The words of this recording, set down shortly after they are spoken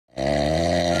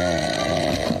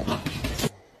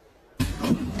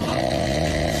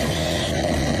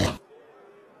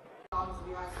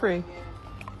free?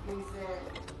 We said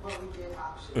what we did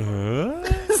option.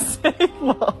 Say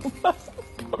love.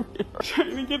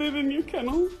 Trying to get it in your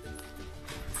kennel.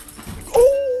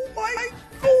 Oh my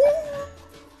god!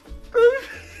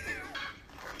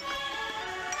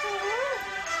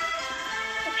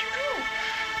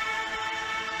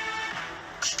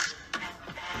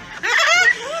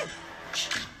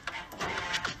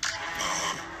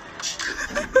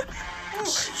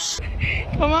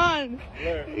 Come on!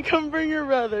 Where? Come bring your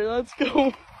brother. Let's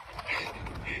go.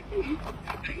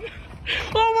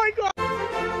 Oh my god!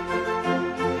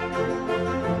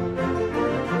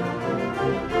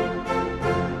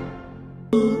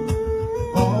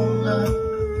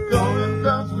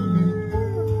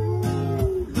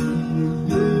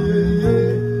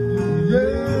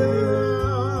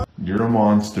 You're a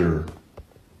monster.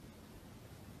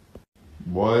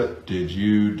 What did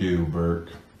you do,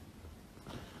 Burke?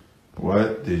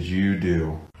 What did you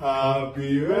do?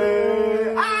 Happy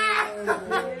birthday!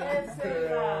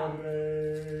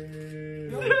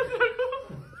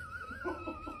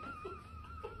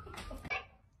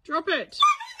 Drop it!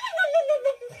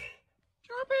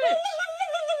 Drop it!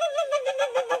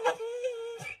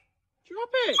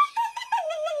 Drop it!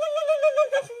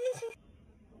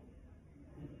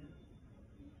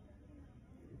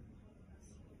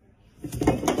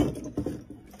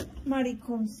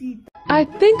 Mariconcita. I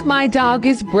think my dog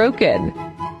is broken.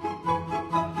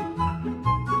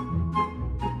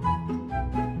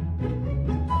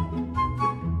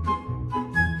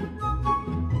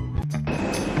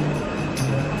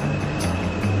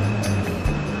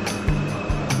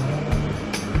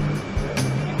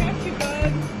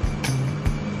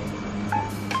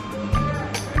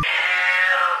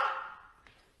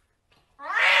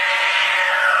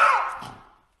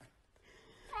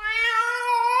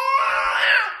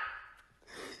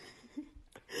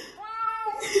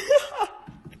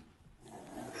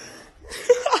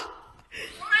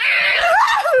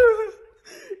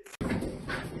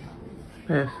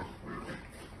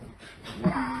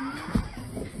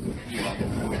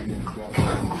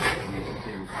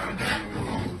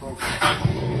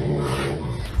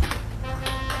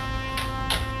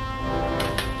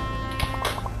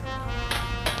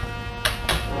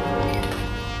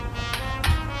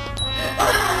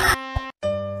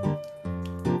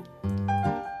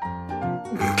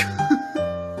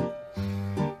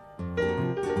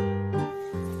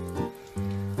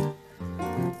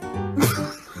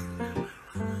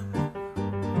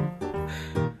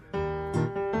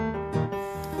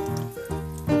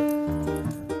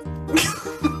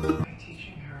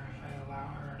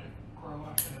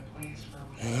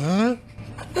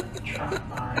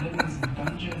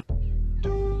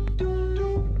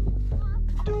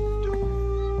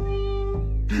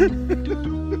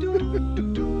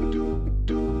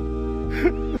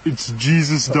 It's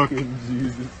Jesus Duck.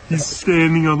 Jesus. He's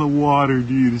standing on the water,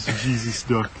 dude. It's Jesus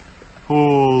Duck.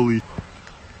 Holy.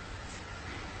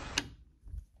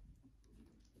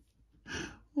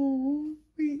 Oh,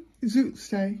 wait. Zoo,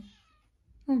 stay.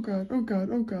 Oh god, oh god,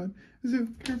 oh god. Zoo,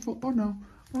 careful. Oh no,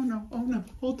 oh no, oh no.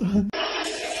 Hold on.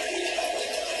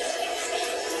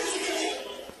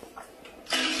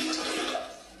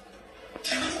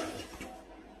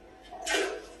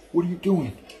 What are you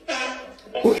doing?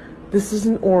 This is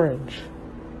an orange.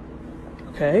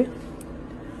 Okay?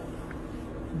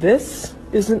 This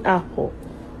is an apple.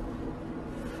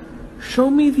 Show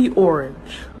me the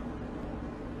orange.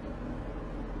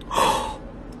 Come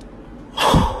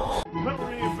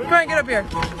on, get up here.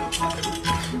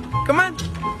 Come on.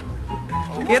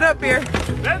 Get up here.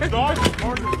 That dog is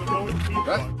smarter than most people.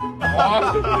 That's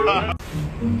awesome, dude.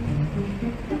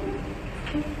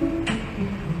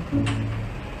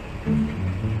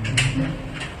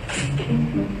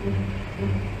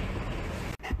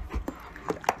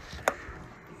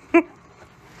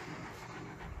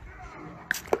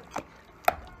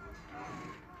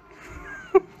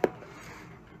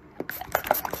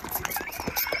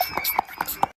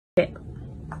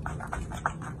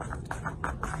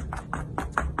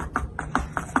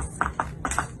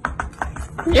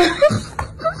 Yeah.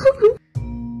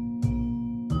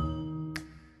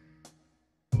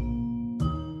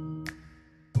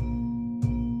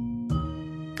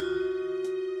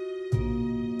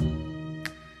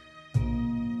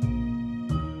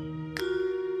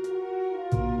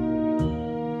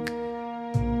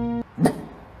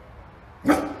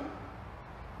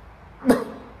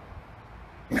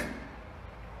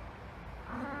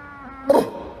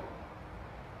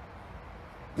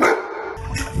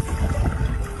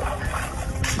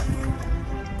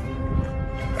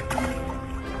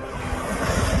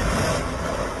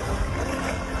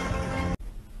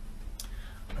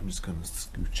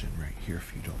 scooch in right here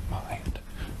if you don't mind.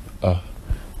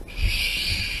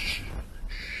 Shh.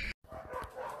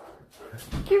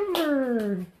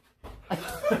 Kimber!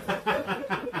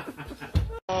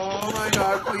 Oh my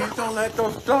God, please don't let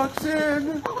those ducks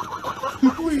in.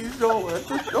 Please don't let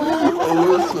the ducks in.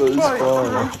 Alyssa is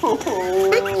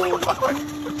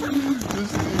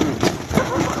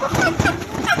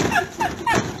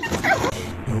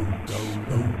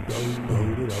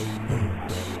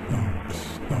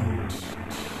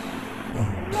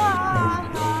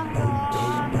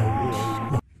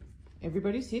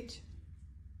Everybody sit.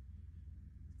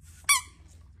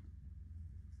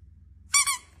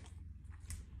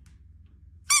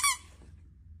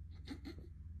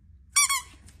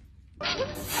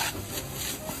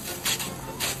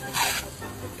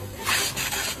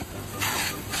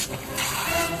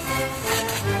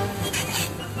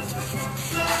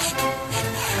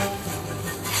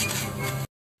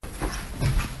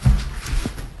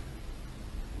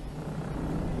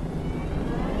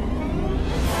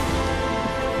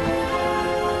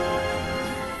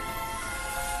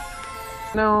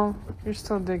 No, you're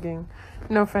still digging.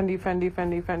 No, Fendi, Fendi,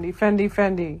 Fendi, Fendi, Fendi,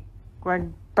 Fendi. Like,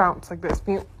 bounce like this.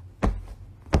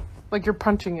 Like you're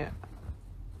punching it.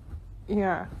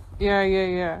 Yeah. Yeah, yeah,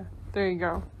 yeah. There you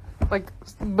go. Like,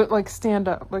 but like stand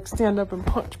up. Like stand up and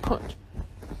punch, punch.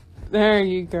 There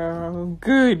you go.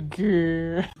 Good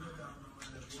girl.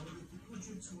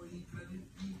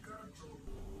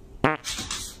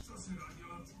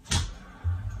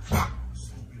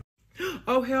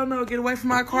 Oh, hell no. Get away from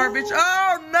my car, bitch.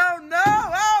 Oh, no, no.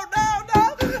 Oh, no, no.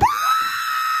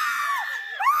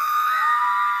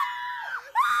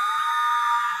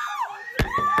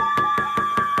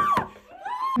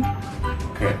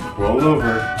 Okay, roll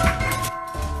over.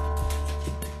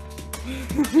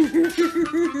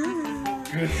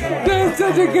 Good job. That's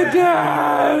such a good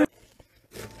dad.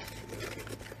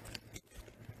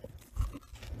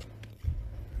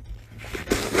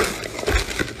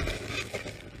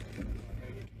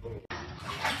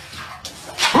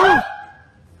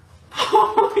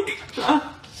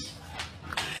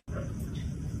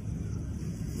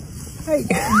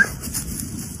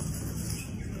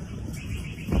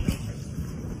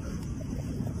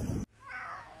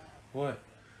 What?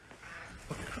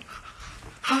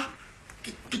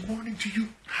 Good morning to you.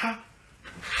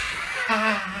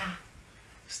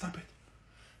 Stop it.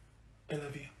 I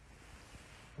love you.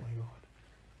 Oh my God.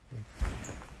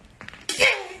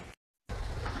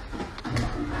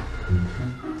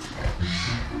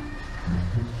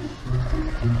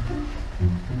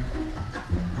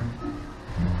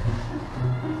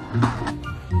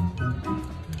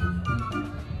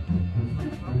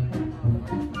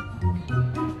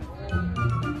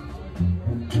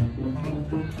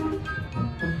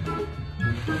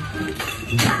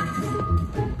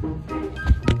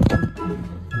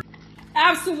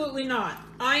 Absolutely not.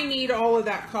 I need all of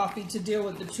that coffee to deal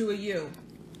with the two of you.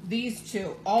 These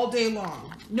two, all day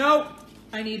long. Nope.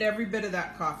 I need every bit of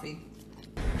that coffee.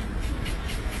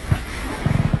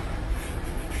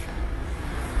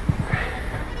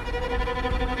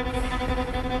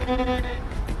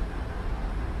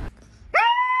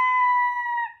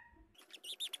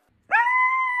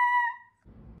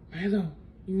 Milo,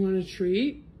 you want a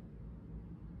treat?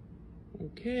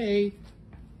 Okay.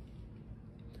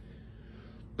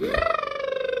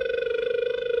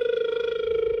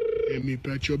 Let me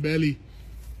pat your belly.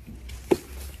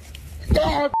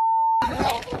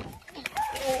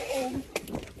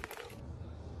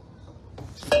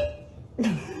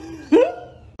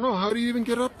 No, how do you even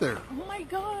get up there? Oh my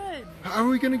God. How are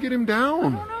we gonna get him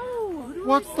down? I don't know. Who do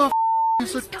What I- the f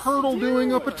is a turtle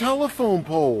doing up a telephone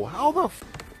pole? How the f?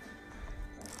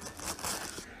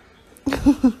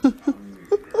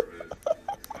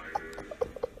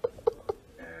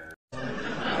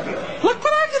 Look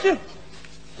what I can do.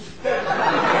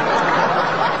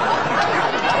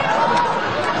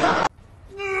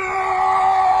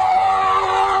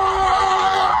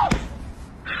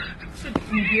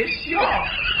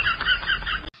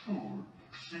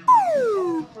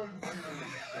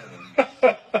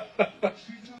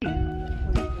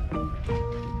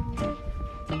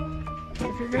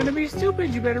 If you're gonna be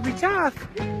stupid, you better be tough.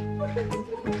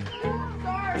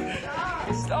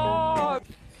 Stop!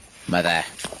 Mother.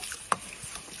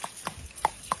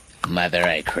 Mother,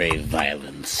 I crave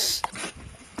violence.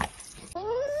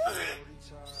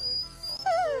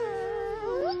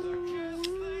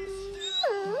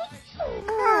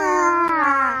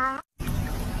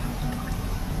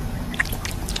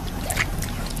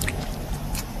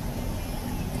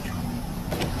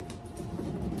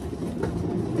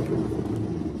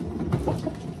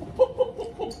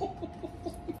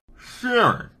 Shit!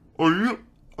 Sharon,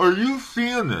 are you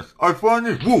seeing this? I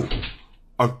finally,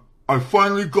 I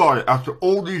finally got it after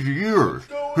all these years.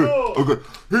 Okay,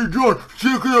 hey John,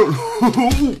 check it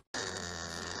out.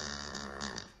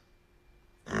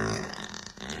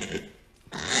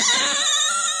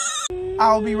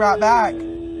 I'll be right back.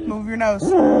 Move your nose.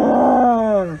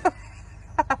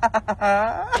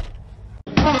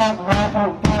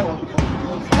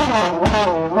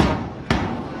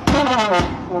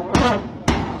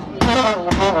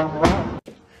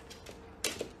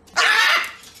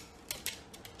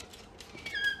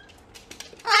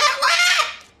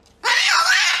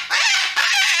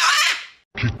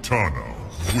 Kitana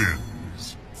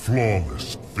wins.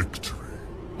 Flawless victory.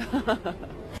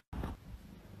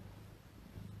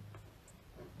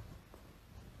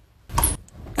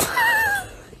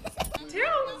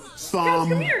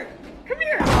 Come here. Come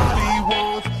here.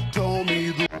 Told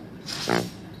me the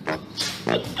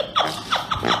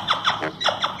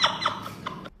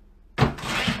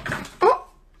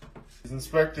He's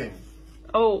inspecting.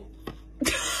 Oh.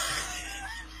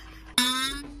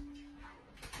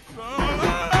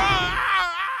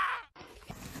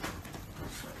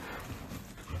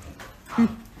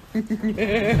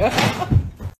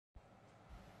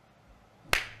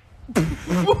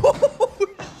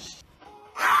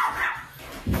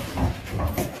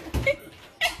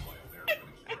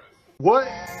 What?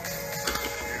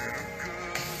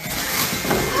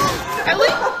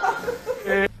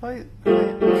 Wait.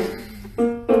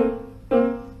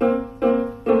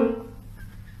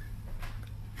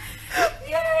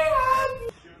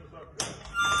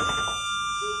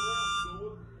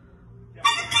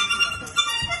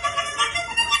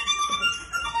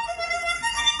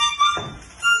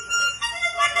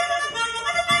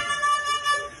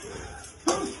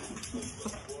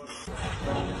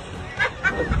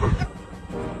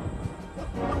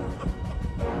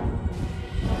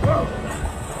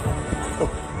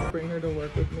 Bring her to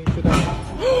work with me today.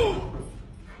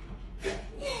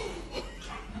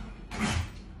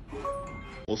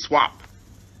 We'll swap.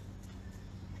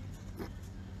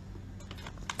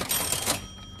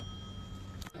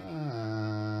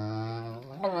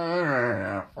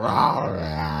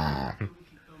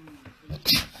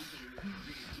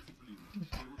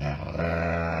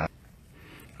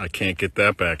 I can't get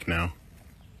that back now.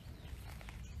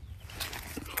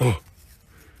 Oh.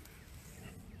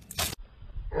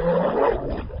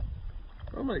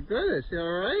 Oh my goodness, you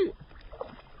alright?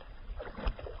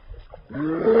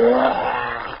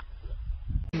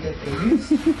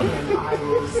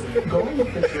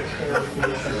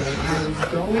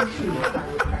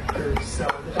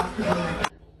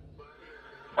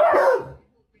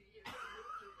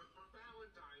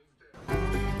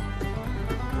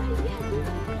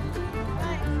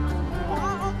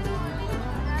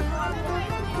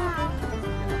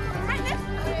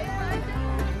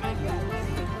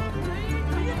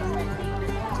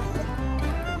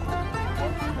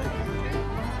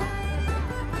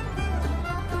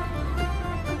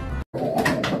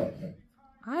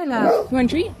 Hi, love. You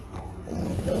want a treat?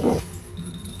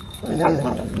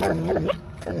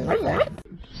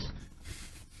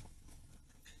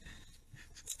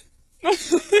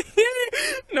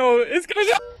 No, it's gonna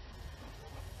go.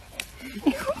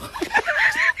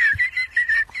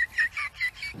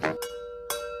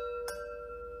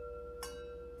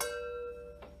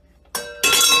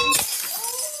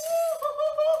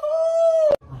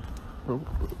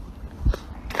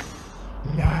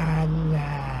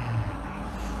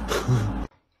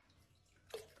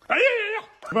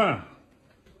 Come on.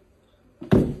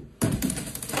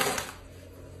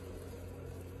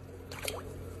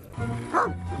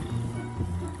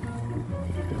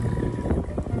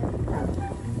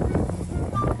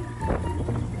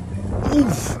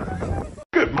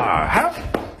 Look at my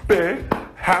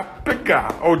happy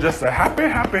guy. Oh, just a happy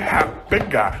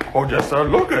guy. Oh, just a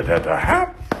look at that, a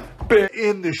happy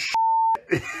in the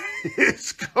shit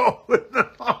is going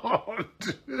on,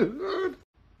 dude.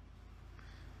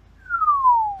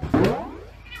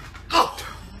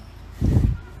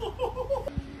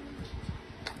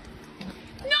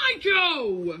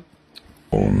 Nigel!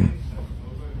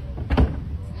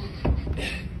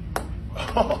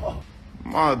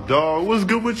 My dog, what's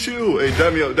good with you? Hey,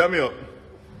 dab me up.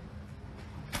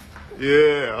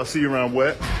 Yeah, I'll see you around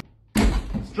wet.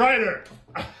 Strider!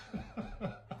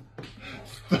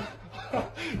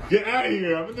 Get out of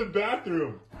here, I'm in the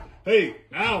bathroom. Hey,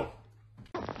 out!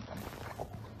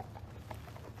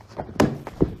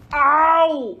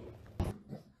 Ow!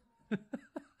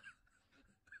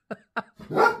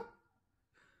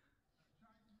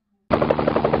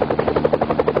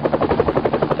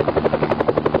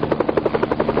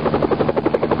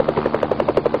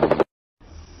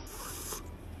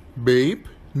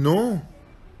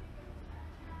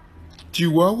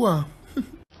 Chihuahua.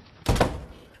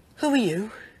 Who are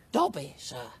you? Dobby,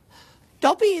 sir.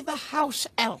 Dobby the house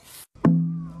elf.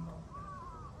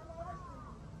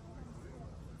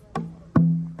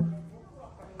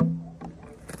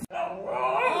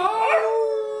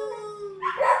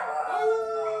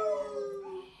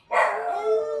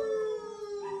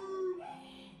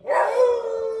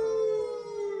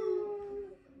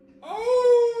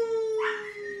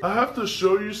 I have to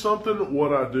show you something,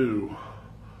 what I do.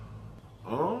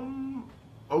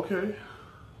 Okay.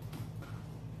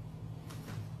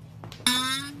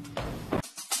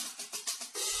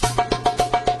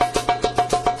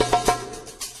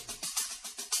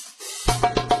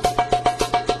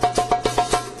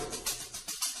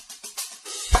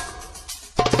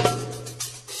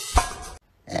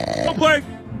 Don't play.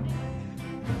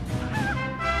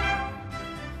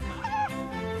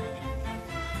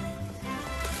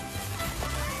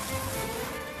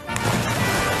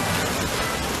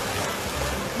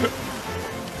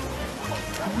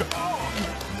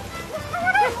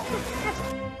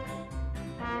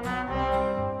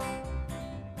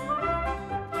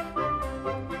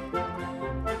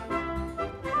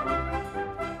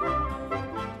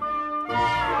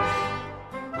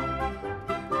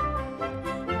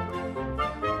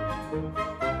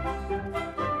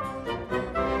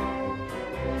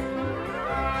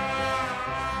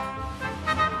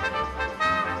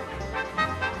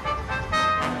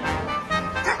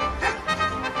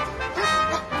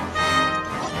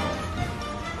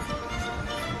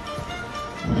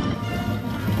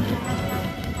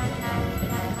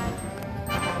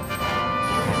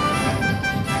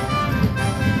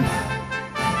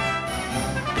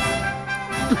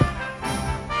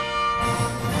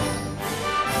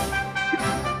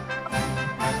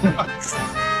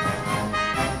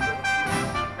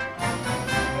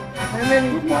 And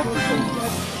then